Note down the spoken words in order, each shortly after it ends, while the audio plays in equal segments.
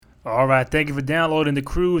All right, thank you for downloading the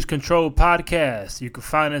Cruise Control Podcast. You can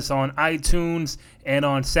find us on iTunes and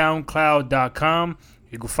on SoundCloud.com.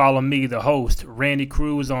 You can follow me, the host, Randy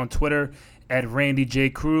Cruz, on Twitter at Randy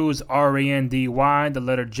J. Cruz, Randy, the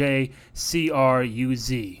letter J, Cruz.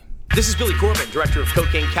 This is Billy Corbin, director of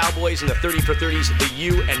Cocaine Cowboys and the 30 for 30s, The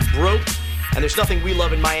U and Broke. And there's nothing we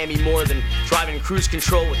love in Miami more than driving cruise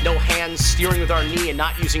control with no hands, steering with our knee, and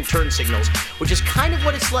not using turn signals, which is kind of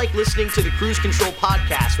what it's like listening to the Cruise Control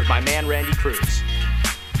Podcast with my man, Randy Cruz.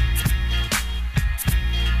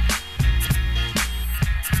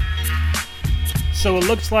 So it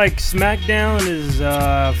looks like SmackDown is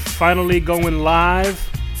finally going live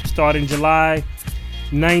starting July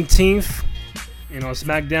 19th. You know,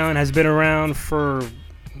 SmackDown has been around for,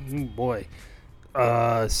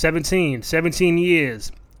 17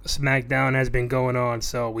 years. SmackDown has been going on.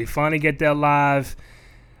 So we finally get that live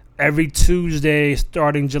every Tuesday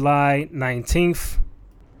starting July 19th.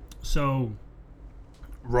 So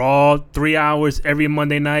Raw, 3 hours every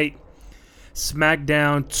Monday night.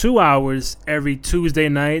 SmackDown, 2 hours every Tuesday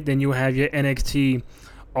night. Then you have your NXT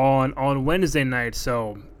on Wednesday night.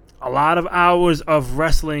 So a lot of hours of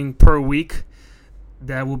wrestling per week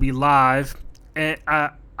that will be live. And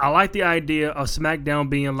I like the idea of SmackDown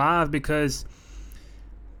being live because,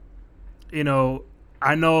 you know,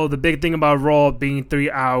 I know the big thing about Raw being 3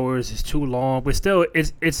 hours is too long, but still,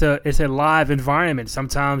 it's a live environment.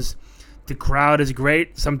 Sometimes the crowd is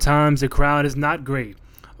great, sometimes the crowd is not great.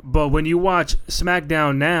 But when you watch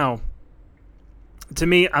SmackDown now, to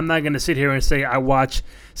me, I'm not going to sit here and say I watch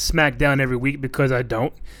SmackDown every week because I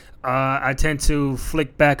don't. I tend to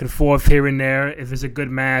flick back and forth here and there if it's a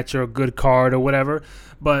good match or a good card or whatever.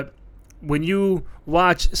 But when you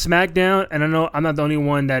watch SmackDown, and I know I'm not the only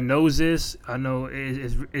one that knows this, I know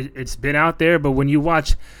it's been out there, but when you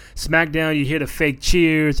watch SmackDown, you hear the fake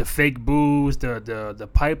cheers, the fake boos, the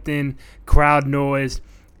piped-in crowd noise.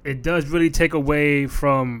 It does really take away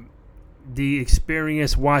from the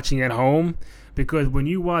experience watching at home, because when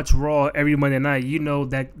you watch Raw every Monday night, you know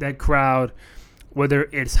that crowd, whether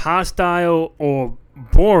it's hostile or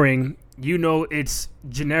boring, you know it's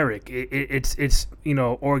generic. It's you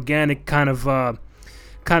know, organic kind of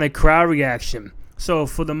crowd reaction. So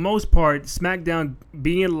for the most part, SmackDown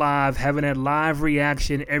being live, having that live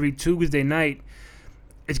reaction every Tuesday night,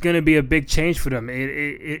 it's going to be a big change for them.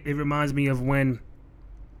 It reminds me of when,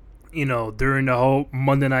 you know, during the whole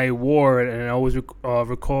Monday Night War, and I always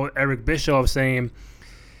recall Eric Bischoff saying,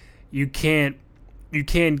 you can't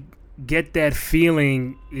get that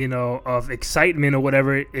feeling, you know, of excitement or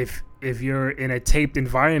whatever if you're in a taped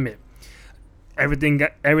environment. Everything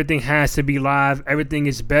has to be live. Everything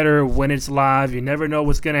is better when it's live. You never know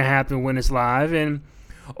what's going to happen when it's live. And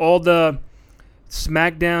all the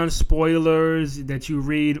SmackDown spoilers that you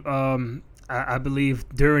read, I believe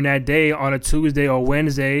during that day on a Tuesday or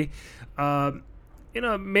Wednesday, you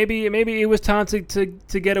know, maybe it was time to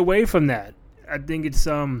get away from that. I think it's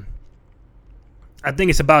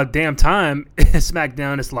about damn time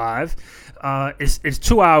SmackDown is live. It's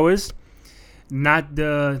 2 hours, not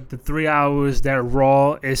the 3 hours that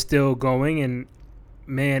Raw is still going. And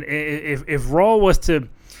man, if Raw and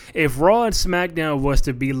SmackDown was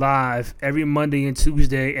to be live every Monday and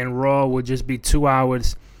Tuesday, and Raw would just be 2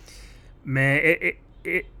 hours, man,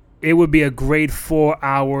 it would be a great 4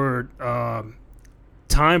 hour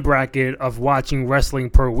time bracket of watching wrestling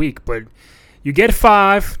per week. But you get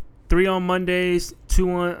 5. 3 on Mondays, 2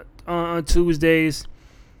 on Tuesdays.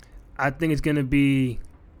 I think it's going to be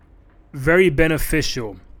very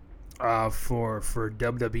beneficial for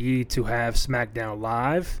WWE to have SmackDown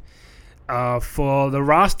live for the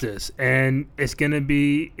rosters. And it's going to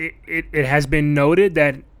be, it has been noted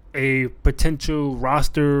that a potential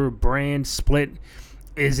roster brand split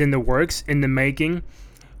is in the works, in the making,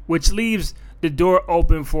 which leaves the door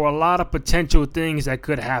open for a lot of potential things that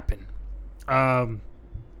could happen.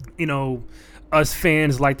 You know, us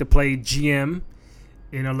fans like to play GM,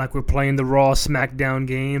 you know, like we're playing the Raw SmackDown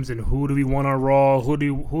games, and who do we want on Raw, who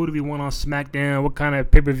do we want on SmackDown, what kind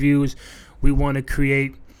of pay-per-views we want to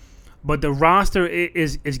create. But the roster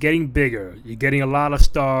is getting bigger. You're getting a lot of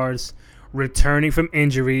stars returning from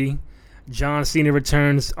injury. John Cena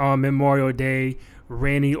returns on Memorial Day.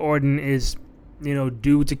 Randy Orton is, you know,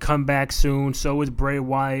 due to come back soon. So is Bray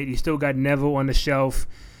Wyatt. You still got Neville on the shelf.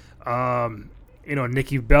 You know,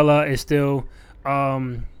 Nikki Bella is still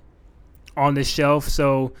on the shelf.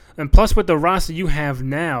 So, and plus with the roster you have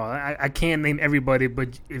now, I can't name everybody,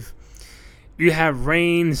 but if you have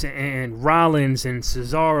Reigns and Rollins and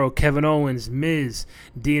Cesaro, Kevin Owens, Miz,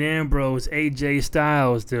 Dean Ambrose, AJ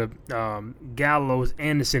Styles, the Gallows,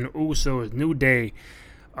 Anderson, Usos, New Day,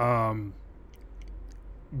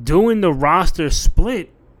 doing the roster split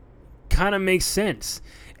kind of makes sense.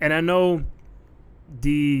 And I know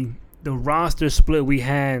the roster split we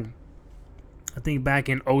had, I think back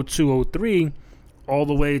in 02, 03, all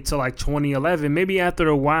the way to like 2011. Maybe after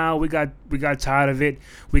a while we got tired of it.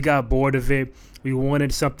 We got bored of it. We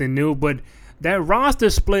wanted something new. But that roster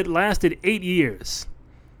split lasted 8 years.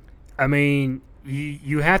 I mean,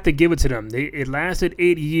 you have to give it to them. It lasted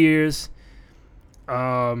 8 years.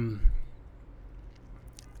 I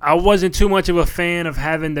wasn't too much of a fan of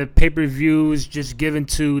having the pay-per-views just given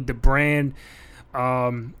to the brand.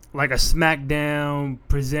 Like a SmackDown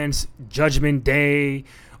presents Judgment Day,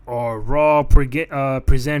 or Raw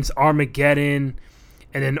presents Armageddon,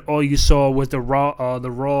 and then all you saw was the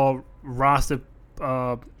Raw roster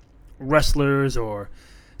wrestlers, or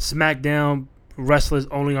SmackDown wrestlers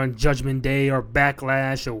only on Judgment Day or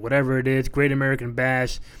Backlash or whatever it is, Great American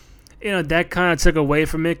Bash. That kind of took away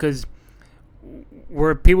from it, because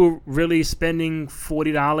were people really spending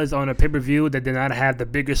 $40 on a pay-per-view that did not have the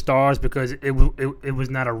bigger stars because it was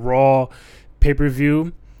not a Raw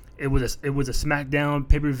pay-per-view? It was a SmackDown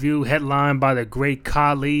pay-per-view headlined by the great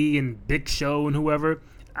Khali and Big Show and whoever.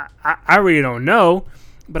 I really don't know,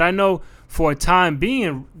 but I know for a time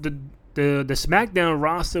being the SmackDown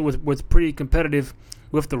roster was pretty competitive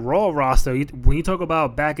with the Raw roster. When you talk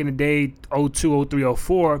about back in the day, 02, 03,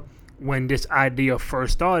 04, when this idea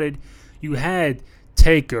first started, you had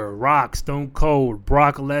Taker, Rock, Stone Cold,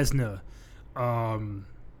 Brock Lesnar,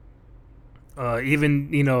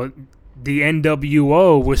 even the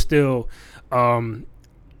NWO was still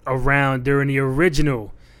around during the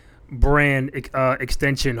original brand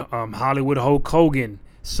extension. Hollywood Hulk Hogan,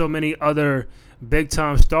 so many other big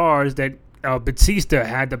time stars that Batista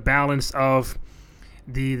had the balance of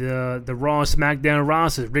the Raw and SmackDown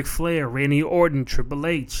rosters. Ric Flair, Randy Orton, Triple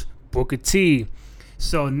H, Booker T.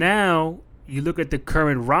 So now you look at the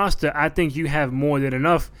current roster, I think you have more than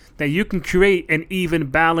enough that you can create an even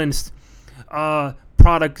balanced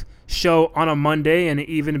product show on a Monday and an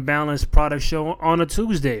even balanced product show on a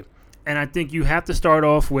Tuesday. And I think you have to start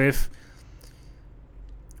off with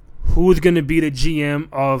who's going to be the GM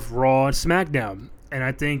of Raw and SmackDown. And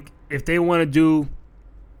I think if they're going to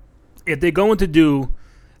do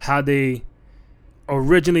how they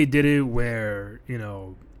originally did it, where,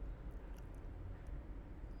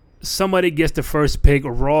 somebody gets the first pick,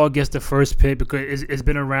 or Raw gets the first pick because it's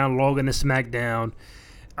been around longer than SmackDown.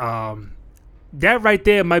 That right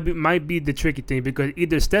there might be the tricky thing, because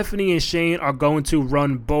either Stephanie and Shane are going to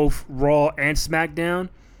run both Raw and SmackDown.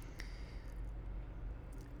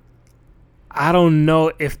 I don't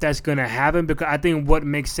know if that's going to happen, because I think what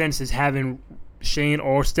makes sense is having Shane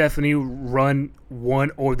or Stephanie run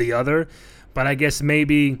one or the other. But I guess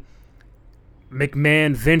maybe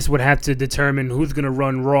McMahon, Vince would have to determine who's going to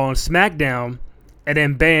run Raw and SmackDown, and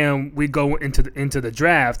then bam, we go into the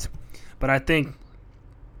draft. But I think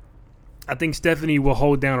Stephanie will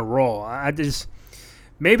hold down a Raw.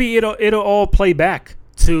 Maybe it'll all play back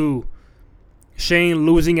to Shane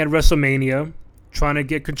losing at WrestleMania, trying to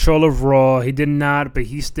get control of Raw. He did not, but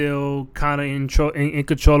he's still kind of in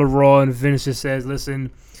control of Raw, and Vince just says,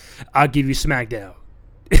 "Listen, I'll give you SmackDown."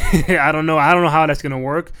 I don't know how that's going to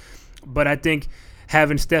work. But I think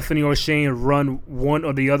having Stephanie or Shane run one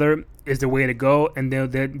or the other is the way to go, and they'll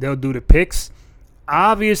do the picks.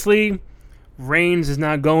 Obviously, Reigns is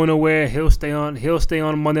not going nowhere. He'll stay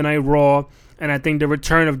on Monday Night Raw, and I think the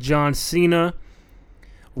return of John Cena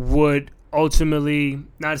would ultimately,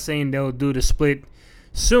 not saying they'll do the split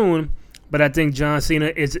soon, but I think John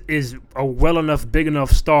Cena is a well enough, big enough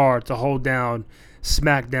star to hold down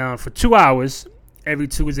SmackDown for 2 hours every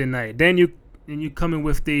Tuesday night. Then you come in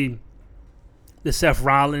with the Seth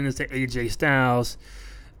Rollins, the AJ Styles,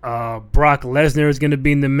 Brock Lesnar is going to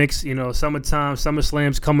be in the mix. Summertime,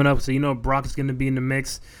 SummerSlam's coming up, so Brock is going to be in the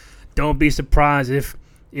mix. Don't be surprised if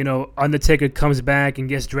Undertaker comes back and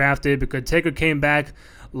gets drafted, because Taker came back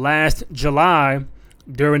last July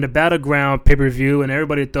during the Battleground pay-per-view, and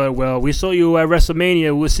everybody thought, well, we saw you at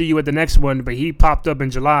WrestleMania, we'll see you at the next one, but he popped up in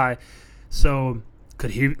July. So could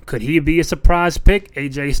he be a surprise pick?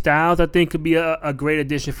 AJ Styles, I think, could be a great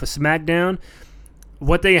addition for SmackDown.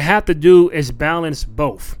 What they have to do is balance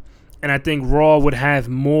both. And I think Raw would have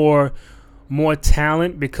more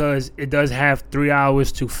talent, because it does have 3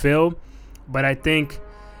 hours to fill. But I think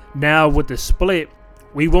now with the split,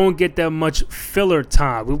 we won't get that much filler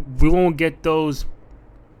time. We won't get those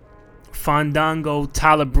Fandango,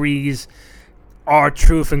 Tyler Breeze,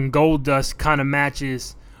 R-Truth, and Goldust kind of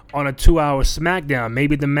matches on a 2-hour SmackDown.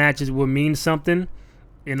 Maybe the matches will mean something.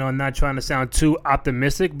 I'm not trying to sound too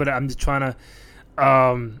optimistic, but I'm just trying to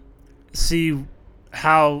see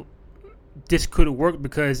how this could work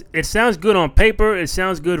because it sounds good on paper. It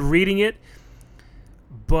sounds good reading it.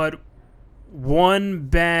 But one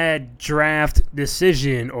bad draft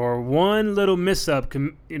decision or one little mess up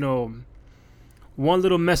can, one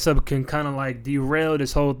little mess up can kind of like derail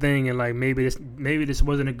this whole thing, and like maybe this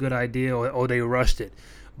wasn't a good idea, or they rushed it.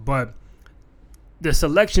 But the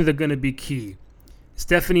selections are going to be key.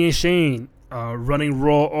 Stephanie and Shane running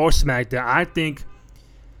Raw or SmackDown. I think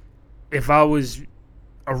if I was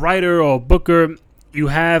a writer or a booker, you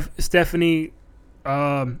have Stephanie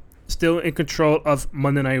still in control of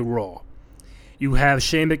Monday Night Raw. You have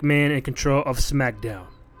Shane McMahon in control of SmackDown.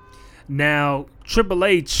 Now, Triple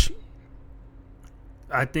H,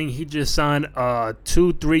 I think he just signed a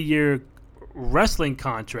 2-3 year wrestling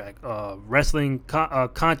contract,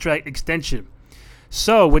 contract extension.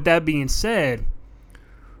 So, with that being said,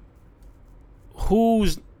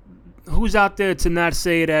 who's out there to not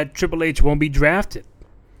say that Triple H won't be drafted?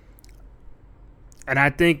 And I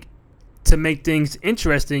think to make things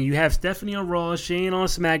interesting, you have Stephanie on Raw, Shane on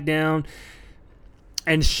SmackDown,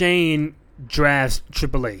 and Shane drafts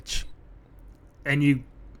Triple H. And you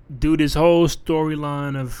do this whole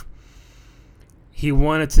storyline of he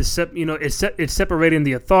wanted to it's separating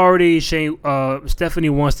the authority. Stephanie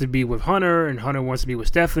wants to be with Hunter, and Hunter wants to be with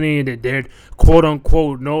Stephanie, and they're quote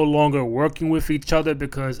unquote no longer working with each other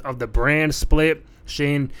because of the brand split.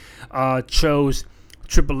 Shane chose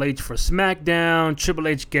Triple H for SmackDown. Triple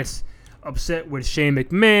H gets upset with Shane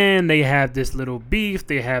McMahon. They have this little beef.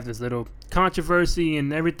 They have this little controversy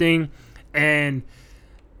and everything, and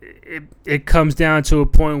it comes down to a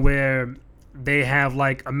point where they have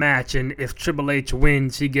like a match, and if Triple H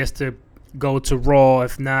wins, he gets to go to Raw.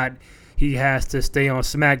 If not, he has to stay on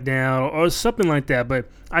SmackDown or something like that. But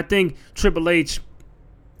I think Triple H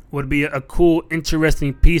would be a cool,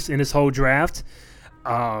 interesting piece in this whole draft.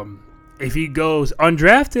 If he goes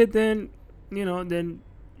undrafted, then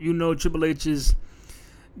Triple H is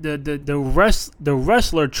the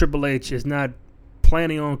wrestler. Triple H is not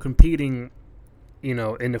planning on competing,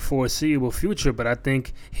 in the foreseeable future. But I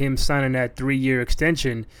think him signing that 3-year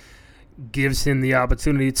extension gives him the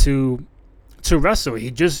opportunity to wrestle.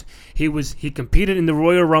 He competed in the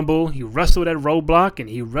Royal Rumble. He wrestled at Roadblock, and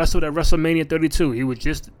he wrestled at WrestleMania 32. He was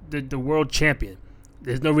just the world champion.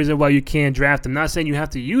 There's no reason why you can't draft him. Not saying you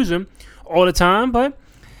have to use him all the time, but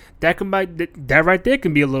that right there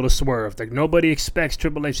can be a little swerve. Like, nobody expects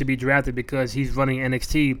Triple H to be drafted because he's running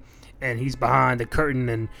NXT and he's behind the curtain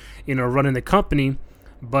and running the company.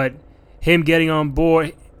 But him getting on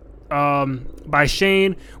board by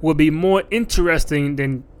Shane will be more interesting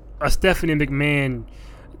than a Stephanie McMahon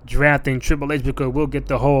drafting Triple H, because we'll get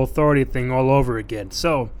the whole authority thing all over again.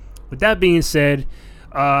 So, with that being said,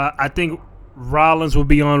 I think Rollins will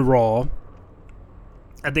be on Raw.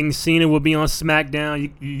 I think Cena will be on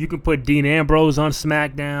SmackDown. You can put Dean Ambrose on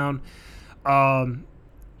SmackDown.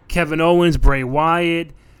 Kevin Owens, Bray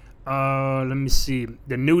Wyatt. Let me see.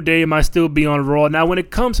 The New Day might still be on Raw. Now, when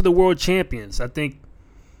it comes to the world champions, I think,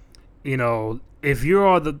 if you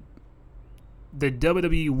are the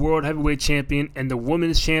WWE World Heavyweight Champion and the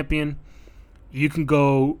Women's Champion, you can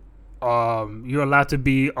go. You're allowed to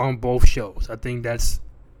be on both shows. I think that's.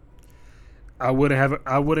 I wouldn't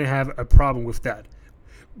have a problem with that.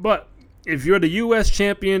 But if you're the U.S.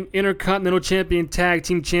 Champion, Intercontinental Champion, Tag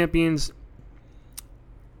Team Champions,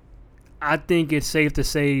 I think it's safe to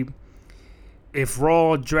say if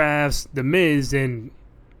Raw drafts The Miz, then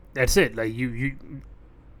that's it. Like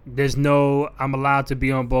there's no I'm allowed to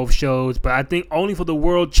be on both shows. But I think only for the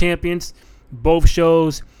World Champions, both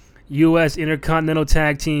shows, U.S. Intercontinental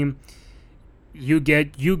Tag Team, you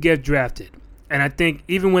get drafted. And I think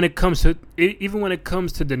even when it comes to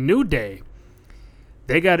the New Day,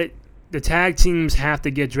 they got it. The tag teams have to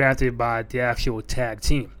get drafted by the actual tag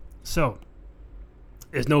team. So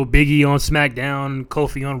there's no Biggie on SmackDown,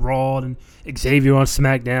 Kofi on Raw, and Xavier on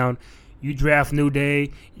SmackDown. You draft New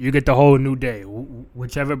Day, you get the whole New Day.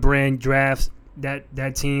 Whichever brand drafts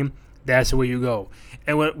that team, that's where you go.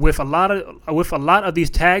 And with a lot of these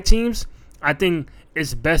tag teams, I think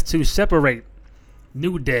it's best to separate.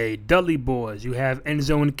 New Day, Dudley Boys. You have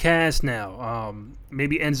Enzo and Cass now.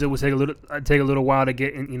 Maybe Enzo will take a little while to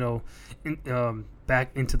get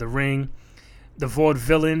back into the ring. The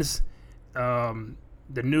Vaudevillains,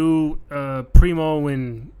 the new Primo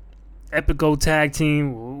and Epico tag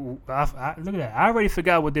team. Look at that. I already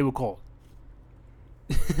forgot what they were called.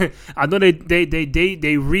 I know they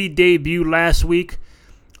re-debuted last week.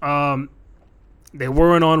 They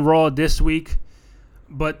weren't on Raw this week,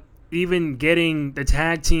 but even getting the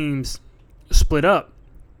tag teams split up,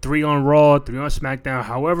 3 on Raw, 3 on SmackDown,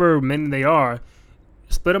 however many they are,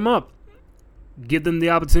 split them up. give them the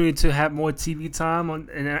opportunity to have more TV time,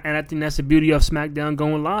 and I think that's the beauty of SmackDown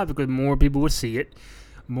going live, because more people would see it.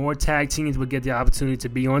 More tag teams would get the opportunity to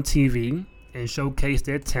be on TV and showcase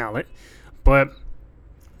their talent, but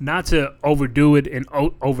not to overdo it and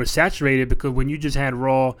oversaturate it, because when you just had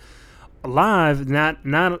Raw live, not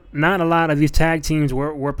a lot of these tag teams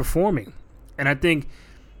were performing. And I think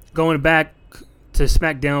going back to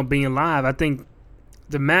SmackDown being live, I think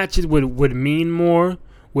the matches would mean more,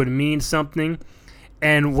 would mean something.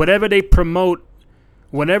 And whatever they promote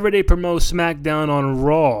SmackDown on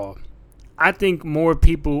Raw, I think more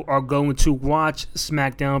people are going to watch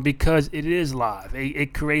SmackDown because it is live.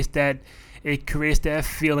 It creates that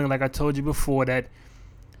feeling, like I told you before, that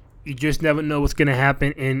you just never know what's going to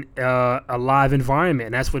happen in a live environment.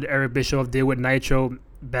 And that's what Eric Bischoff did with Nitro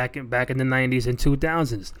back in the 90s and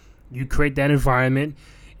 2000s. You create that environment.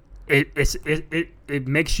 It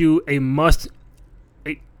makes you a must.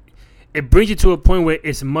 It brings you to a point where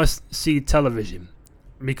it's must-see television,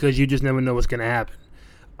 because you just never know what's going to happen.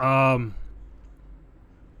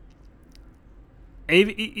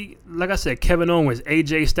 Like I said, Kevin Owens,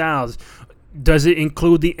 AJ Styles. Does it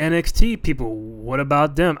include the NXT people? What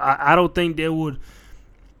about them? I don't think they would,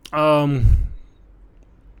 unless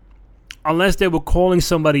they were calling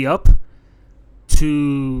somebody up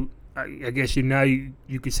to, I guess you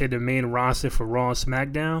could say the main roster for Raw and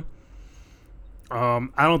SmackDown. I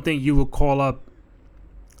don't think you would call up,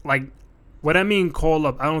 like, what I mean call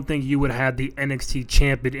up, I don't think you would have the NXT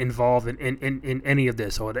champion involved in any of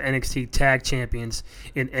this, or the NXT tag champions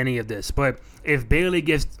in any of this. But if Bayley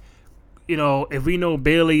gets, if we know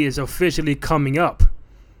Bayley is officially coming up,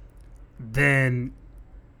 then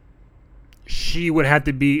she would have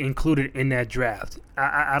to be included in that draft.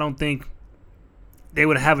 I don't think they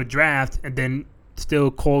would have a draft and then still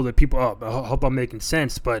call the people up. I hope I'm making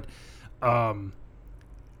sense, but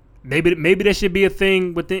maybe there should be a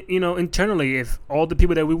thing within, internally, if all the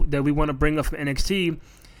people that we want to bring up from NXT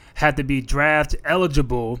had to be draft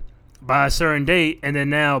eligible by a certain date, and then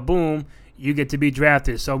now, boom, you get to be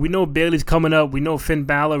drafted. So we know Bayley's coming up. We know Finn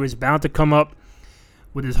Balor is bound to come up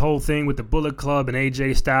with this whole thing with the Bullet Club and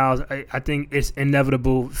AJ Styles. I think it's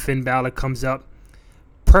inevitable Finn Balor comes up,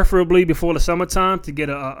 preferably before the summertime, to get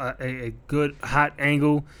a good hot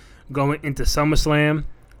angle going into SummerSlam.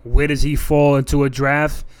 Where does he fall into a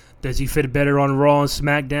draft? Does he fit better on Raw and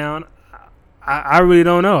SmackDown? I really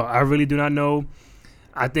don't know. I really do not know.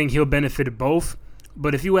 I think he'll benefit both.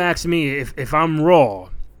 But if you ask me, if I'm Raw,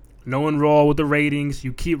 knowing Raw with the ratings,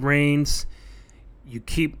 you keep Reigns, you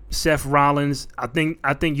keep Seth Rollins. I think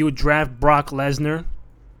you would draft Brock Lesnar,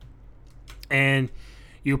 and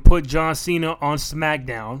you put John Cena on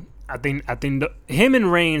SmackDown. I think him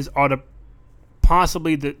and Reigns are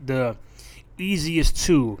possibly the easiest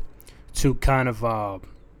two to kind of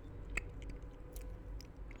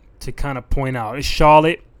point out. It's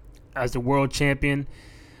Charlotte as the world champion.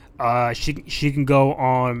 She can go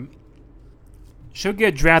on. She'll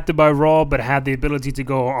get drafted by Raw, but have the ability to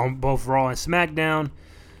go on both Raw and SmackDown.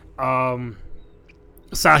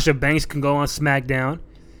 Sasha Banks can go on SmackDown.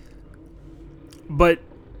 But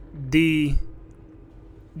the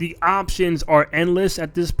options are endless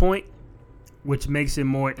at this point, which makes it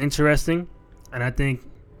more interesting. And I think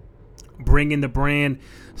bringing the brand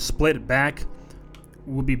split back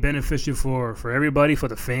will be beneficial for everybody, for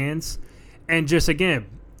the fans. And just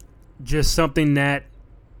something that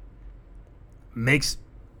makes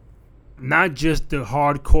not just the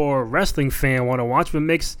hardcore wrestling fan want to watch, but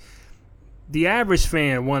makes the average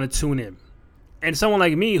fan want to tune in. And someone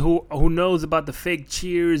like me who knows about the fake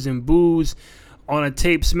cheers and boos on a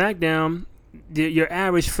taped SmackDown, your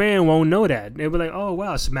average fan won't know that. They'll be like, "Oh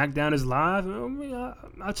wow, SmackDown is live.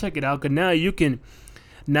 I'll check it out." Because now you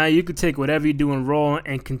can take whatever you do on Raw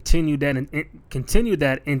and continue that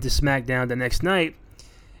into SmackDown the next night.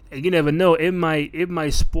 And you never know, it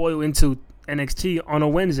might spoil into NXT on a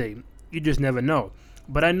Wednesday. You just never know.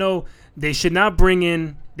 But I know they should not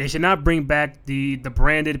bring back the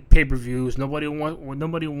branded pay-per-views. Nobody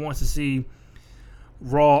wants to see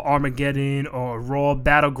Raw Armageddon or Raw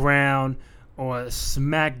Battleground or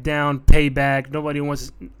SmackDown Payback.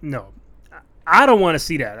 No. I don't want to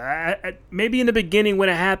see that. Maybe in the beginning when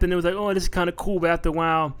it happened, it was like, oh, this is kind of cool. But after a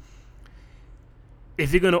while,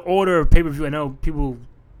 if you're going to order a pay-per-view, I know people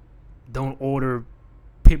don't order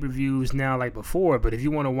pay-per-views now like before, but if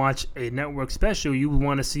you want to watch a network special, you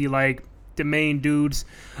want to see like the main dudes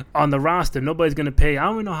on the roster. Nobody's going to pay. I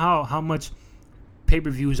don't know how much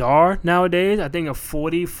pay-per-views are nowadays. I think a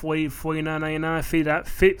 $40, $49.99,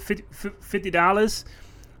 $50.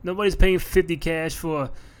 Nobody's paying $50 cash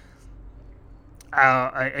for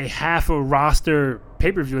a half a roster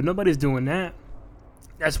pay-per-view. Nobody's doing that.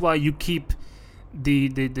 That's why you keep the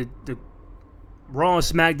Raw and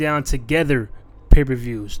SmackDown together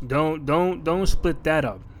pay-per-views. Don't split that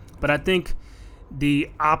up. But I think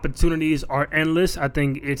the opportunities are endless. I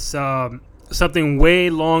think it's something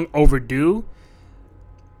way long overdue.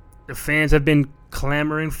 The fans have been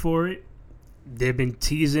clamoring for it. They've been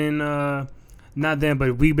teasing, not them,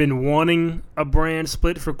 but we've been wanting a brand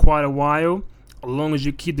split for quite a while. As long as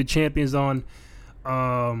you keep the champions on,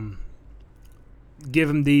 give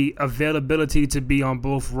them the availability to be on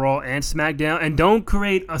both Raw and SmackDown, and don't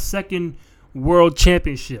create a second world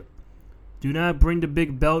championship. Do not bring the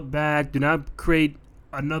big belt back. Do not create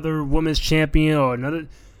another women's champion or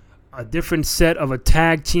a different set of a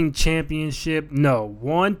tag team championship. No,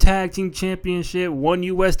 one tag team championship, one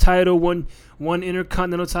U.S. title, one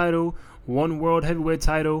intercontinental title, one world heavyweight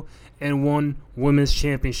title, and one women's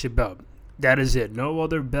championship belt. That is it. No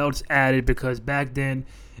other belts added, because back then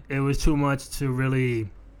it was too much to really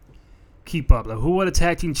keep up. Like, who are the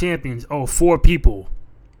tag team champions? Oh, 4 people.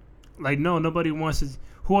 Like, no, nobody wants to.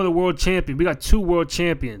 Who are the world champions? We got 2 world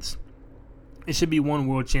champions. It should be 1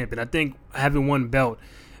 world champion. I think having 1 belt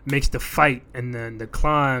makes the fight and then the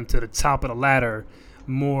climb to the top of the ladder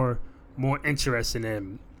more interesting.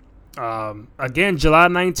 And again, July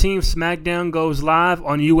 19th, SmackDown goes live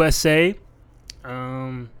on USA.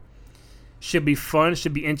 Should be fun.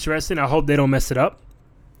 Should be interesting. I hope they don't mess it up.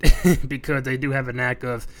 Because they do have a knack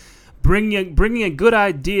of bringing a good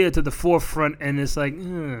idea to the forefront, and it's like,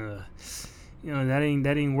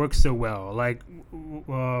 that ain't work so well. Like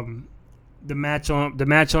the match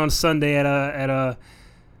on Sunday at a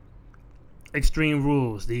Extreme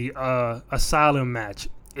Rules, the Asylum match.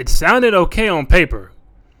 It sounded okay on paper,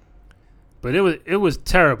 but it was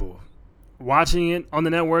terrible. Watching it on the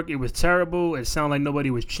network, it was terrible. It sounded like nobody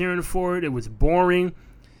was cheering for it. It was boring.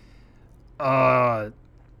 To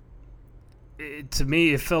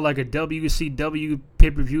me, it felt like a WCW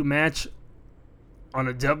pay-per-view match on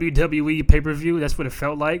a WWE pay-per-view. That's what it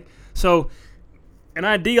felt like. So, an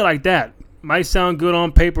idea like that might sound good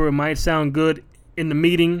on paper. It might sound good in the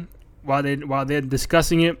meeting while they're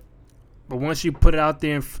discussing it. But once you put it out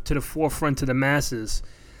there to the forefront to the masses,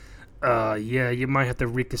 you might have to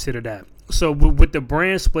reconsider that. So, with the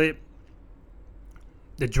brand split,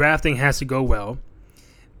 the drafting has to go well.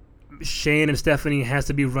 Shane and Stephanie has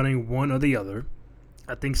to be running one or the other.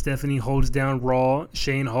 I think Stephanie holds down Raw.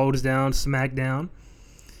 Shane holds down SmackDown.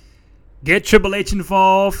 Get Triple H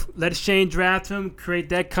involved. Let Shane draft him. Create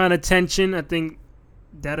that kind of tension. I think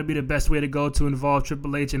that'll be the best way to go, to involve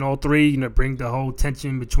Triple H in all 3. Bring the whole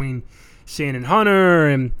tension between Shane and Hunter,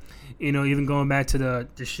 and even going back to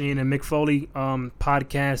the Shane and Mick Foley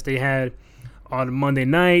podcast they had on Monday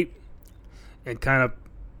night, and kind of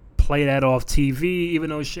play that off TV,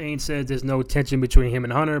 even though Shane says there's no tension between him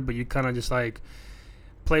and Hunter, but you kind of just like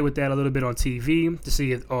play with that a little bit on TV to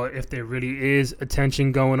see if there really is a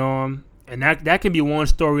tension going on. And that can be one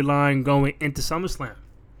storyline going into SummerSlam.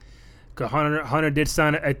 Because Hunter did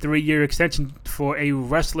sign a 3-year extension for a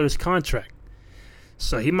wrestler's contract.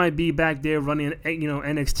 So he might be back there running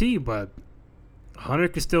NXT, but Hunter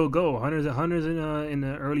could still go. Hunter's in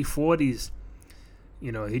the early 40s.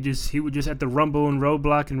 He was just at the Rumble and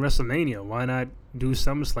Roadblock and WrestleMania. Why not do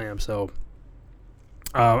SummerSlam? So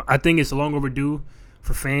I think it's long overdue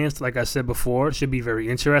for fans. Like I said before, it should be very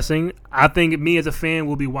interesting. I think me as a fan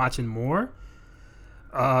will be watching more.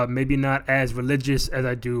 Maybe not as religious as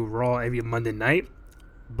I do Raw every Monday night,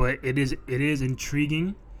 but it is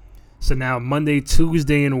intriguing. So now Monday,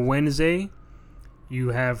 Tuesday, and Wednesday, you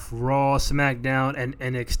have Raw, SmackDown, and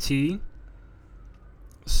NXT.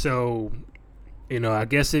 So, I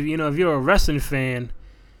guess if you're a wrestling fan,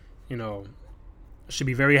 should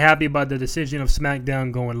be very happy about the decision of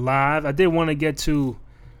SmackDown going live. I did want to get to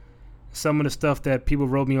some of the stuff that people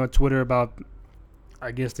wrote me on Twitter about,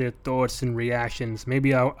 I guess, their thoughts and reactions.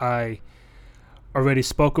 Maybe I already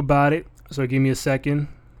spoke about it, so give me a second.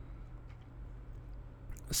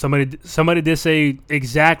 Somebody did say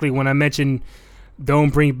exactly when I mentioned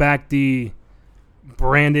don't bring back the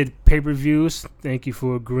branded pay-per-views. Thank you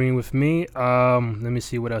for agreeing with me. Let me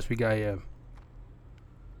see what else we got here.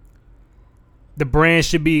 The brand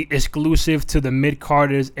should be exclusive to the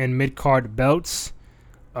mid-carders and mid-card belts.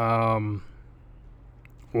 One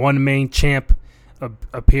main champ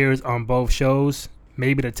appears on both shows.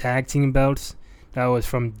 Maybe the tag team belts. That was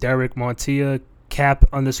from Derek Montilla,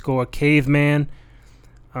 Cap_Caveman.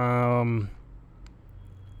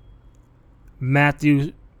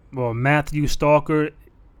 Matthew Stalker.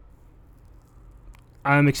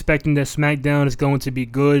 I'm expecting that SmackDown is going to be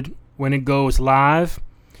good when it goes live.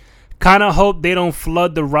 Kind of hope they don't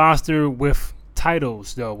flood the roster with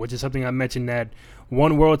titles, though, which is something I mentioned that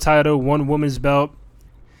one world title, one women's belt.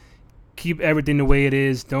 Keep everything the way it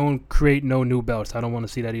is. Don't create no new belts. I don't want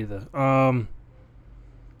to see that either.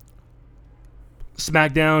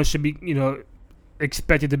 SmackDown should be,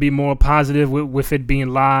 expected to be more positive with it being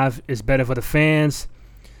live. It's better for the fans.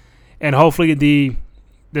 And hopefully the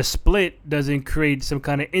split doesn't create some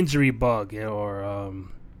kind of injury bug, or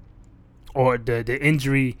the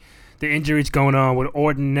injuries going on with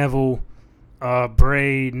Orton, Neville,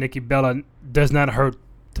 Bray, Nikki Bella does not hurt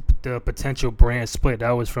the potential brand split.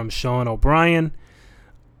 That was from Sean O'Brien.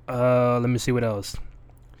 Let me see what else.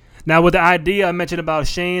 Now, with the idea I mentioned about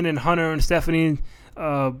Shane and Hunter and Stephanie,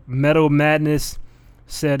 Metal Madness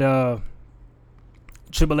said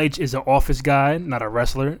Triple H is an office guy, not a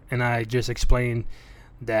wrestler. And I just explained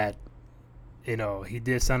that, he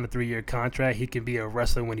did sign a 3-year contract. He can be a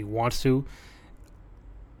wrestler when he wants to,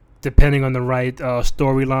 depending on the right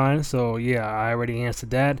storyline. So, yeah, I already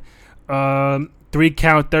answered that. 3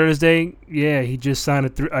 Count Thursday. Yeah, he just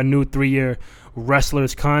signed a new 3-year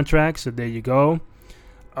wrestler's contract. So, there you go.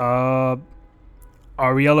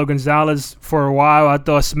 Ariella Gonzalez, for a while, I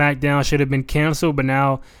thought SmackDown should have been canceled, but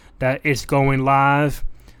now that it's going live,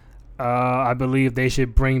 I believe they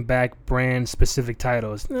should bring back brand-specific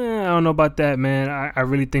titles. I don't know about that, man. I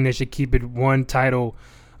really think they should keep it one title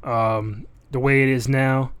the way it is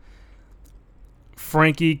now.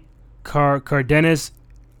 Frankie Cardenas,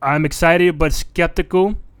 I'm excited but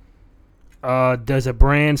skeptical. Does a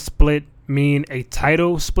brand split mean a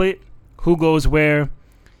title split? Who goes where?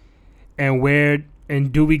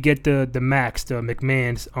 And do we get the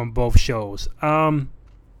McMahons on both shows?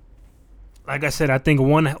 Like I said, I think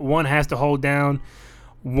one has to hold down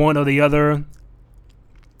one or the other.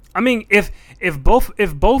 I mean, if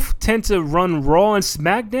both tend to run Raw and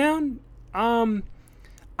SmackDown, I'm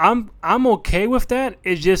okay with that.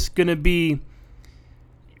 It's just gonna be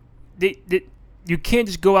you can't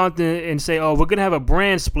just go out there and say, oh, we're gonna have a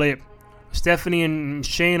brand split. Stephanie and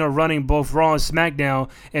Shane are running both Raw and SmackDown,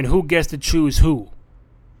 and who gets to choose who?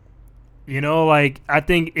 I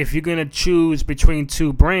think if you're going to choose between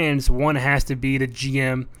two brands, one has to be the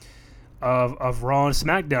GM of Raw and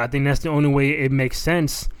SmackDown. I think that's the only way it makes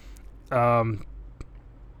sense in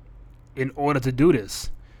order to do this.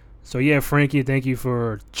 So, yeah, Frankie, thank you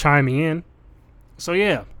for chiming in. So,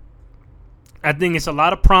 yeah, I think it's a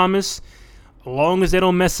lot of promise. As long as they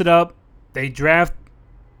don't mess it up, they draft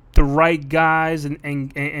the right guys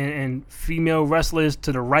and female wrestlers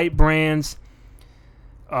to the right brands.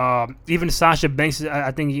 Even Sasha Banks,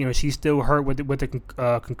 I think she's still hurt with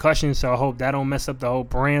the concussion, so I hope that don't mess up the whole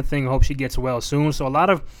brand thing. I hope she gets well soon. So a lot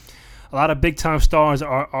of big time stars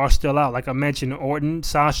are still out. Like I mentioned, Orton,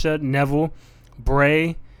 Sasha, Neville,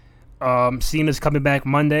 Bray, Cena's coming back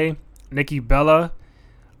Monday, Nikki Bella.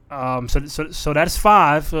 So that's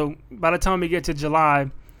 5. So by the time we get to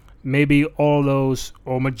July, maybe all of those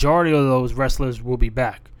or majority of those wrestlers will be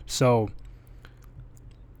back. So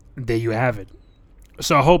there you have it.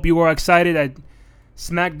 So I hope you are excited that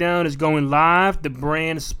SmackDown is going live. The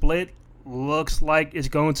brand split looks like it's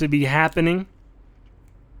going to be happening.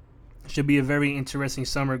 Should be a very interesting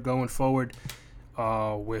summer going forward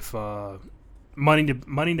with Money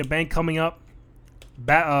in the Bank coming up.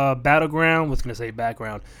 Battleground. What's going to say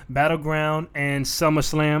background? Battleground and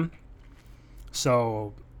SummerSlam.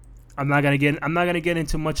 So I'm not gonna get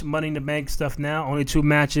into much Money in the Bank stuff now. Only 2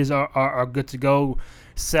 matches are good to go.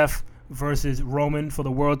 Seth versus Roman for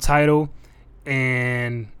the world title,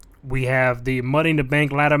 and we have the Money in the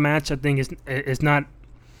Bank ladder match. I think it's not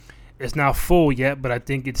full yet, but I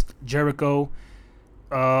think it's Jericho,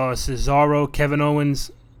 Cesaro, Kevin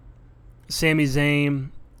Owens, Sami Zayn,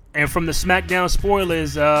 and from the SmackDown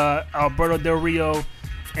spoilers, Alberto Del Rio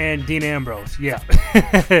and Dean Ambrose. Yeah.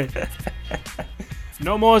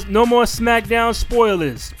 No more SmackDown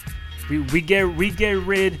spoilers. We get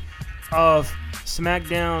rid of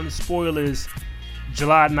SmackDown spoilers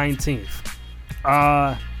July 19th.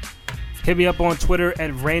 Hit me up on Twitter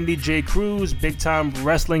at Randy J. Cruz, big time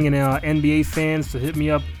wrestling and NBA fans. So hit me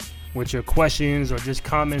up with your questions or just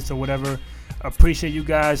comments or whatever. Appreciate you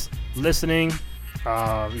guys listening.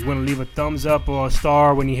 You want to leave a thumbs up or a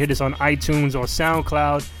star when you hear this on iTunes or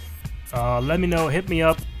SoundCloud. Let me know. Hit me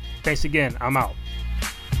up. Thanks again. I'm out.